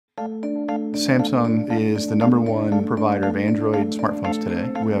Samsung is the #1 provider of Android smartphones today.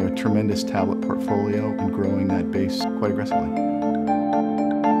 We have a tremendous tablet portfolio and growing that base quite aggressively.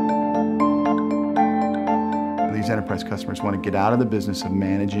 These enterprise customers want to get out of the business of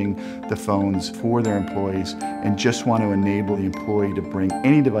managing the phones for their employees and just want to enable the employee to bring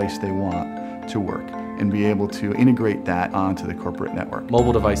any device they want to work and be able to integrate that onto the corporate network.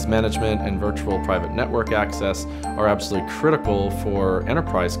 Mobile device management and virtual private network access are absolutely critical for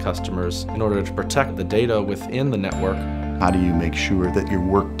enterprise customers in order to protect the data within the network. How do you make sure that your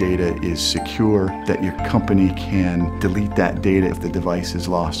work data is secure, that your company can delete that data if the device is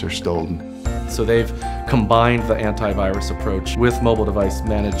lost or stolen? So they've combined the antivirus approach with mobile device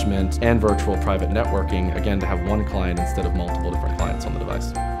management and virtual private networking, again, to have one client instead of multiple different clients on the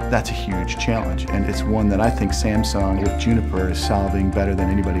device. That's a huge challenge, and it's one that I think Samsung with Juniper is solving better than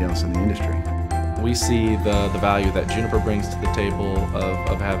anybody else in the industry. We see the value that Juniper brings to the table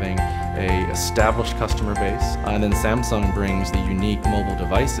of having an established customer base, and then Samsung brings the unique mobile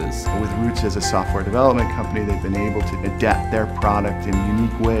devices. With roots as a software development company, they've been able to adapt their product in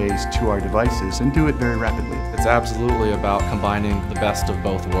unique ways to our devices and do it very rapidly. It's absolutely about combining the best of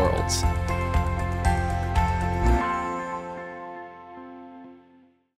both worlds.